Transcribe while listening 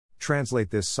Translate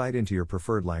this site into your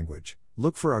preferred language.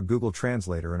 Look for our Google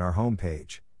Translator in our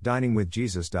homepage,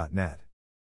 diningwithjesus.net.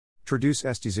 Traduce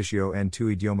este sitio en tu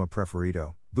idioma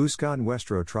preferido. Busca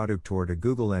nuestro traductor de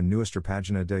Google en nuestra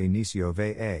página de inicio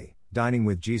va,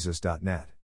 diningwithjesus.net.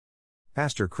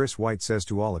 Pastor Chris White says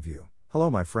to all of you, hello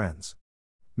my friends.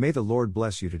 May the Lord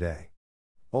bless you today.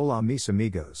 Hola mis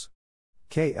amigos.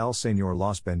 Que el Señor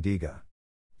los bendiga.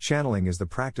 Channeling is the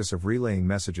practice of relaying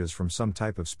messages from some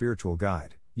type of spiritual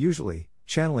guide. Usually,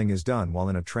 channeling is done while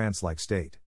in a trance-like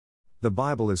state. The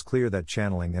Bible is clear that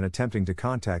channeling and attempting to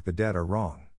contact the dead are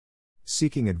wrong.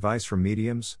 Seeking advice from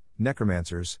mediums,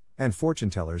 necromancers, and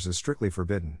fortune-tellers is strictly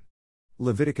forbidden.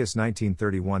 Leviticus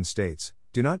 19:31 states,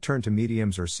 "Do not turn to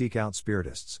mediums or seek out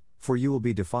spiritists, for you will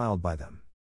be defiled by them."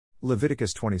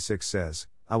 Leviticus 26 says,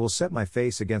 "I will set my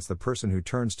face against the person who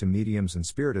turns to mediums and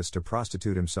spiritists to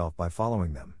prostitute himself by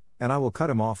following them, and I will cut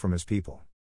him off from his people."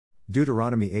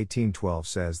 Deuteronomy 18:12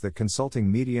 says that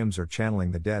consulting mediums or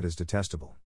channeling the dead is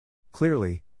detestable.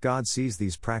 Clearly, God sees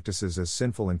these practices as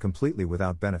sinful and completely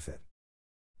without benefit.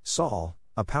 Saul,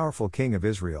 a powerful king of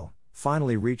Israel,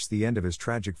 finally reached the end of his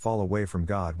tragic fall away from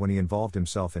God when he involved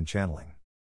himself in channeling.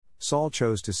 Saul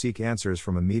chose to seek answers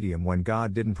from a medium when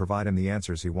God didn't provide him the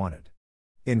answers he wanted.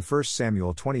 In 1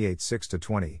 Samuel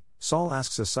 28:6-20, Saul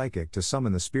asks a psychic to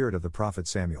summon the spirit of the prophet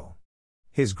Samuel.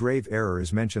 His grave error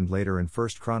is mentioned later in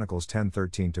 1 Chronicles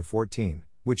 10:13-14,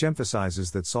 which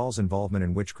emphasizes that Saul's involvement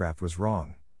in witchcraft was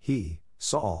wrong. He,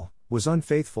 Saul, was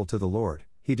unfaithful to the Lord,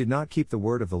 he did not keep the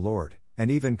word of the Lord,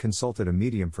 and even consulted a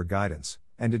medium for guidance,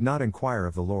 and did not inquire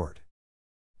of the Lord.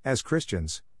 As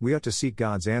Christians, we ought to seek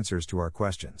God's answers to our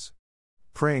questions.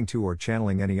 Praying to or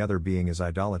channeling any other being is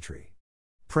idolatry.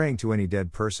 Praying to any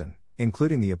dead person,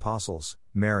 including the apostles,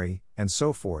 Mary, and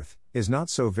so forth, is not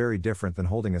so very different than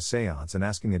holding a seance and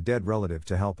asking a dead relative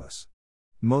to help us.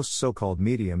 Most so-called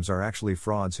mediums are actually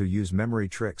frauds who use memory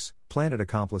tricks, planted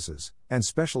accomplices, and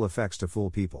special effects to fool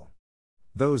people.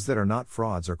 Those that are not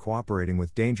frauds are cooperating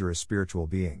with dangerous spiritual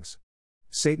beings.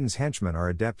 Satan's henchmen are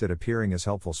adept at appearing as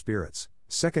helpful spirits,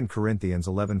 2 Corinthians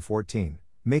 11:14,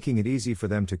 making it easy for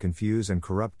them to confuse and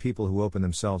corrupt people who open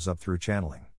themselves up through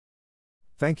channeling.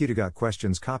 Thank you to Got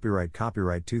Questions. Copyright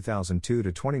 2002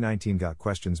 to 2019 Got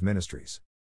Questions Ministries.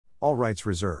 All rights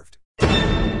reserved.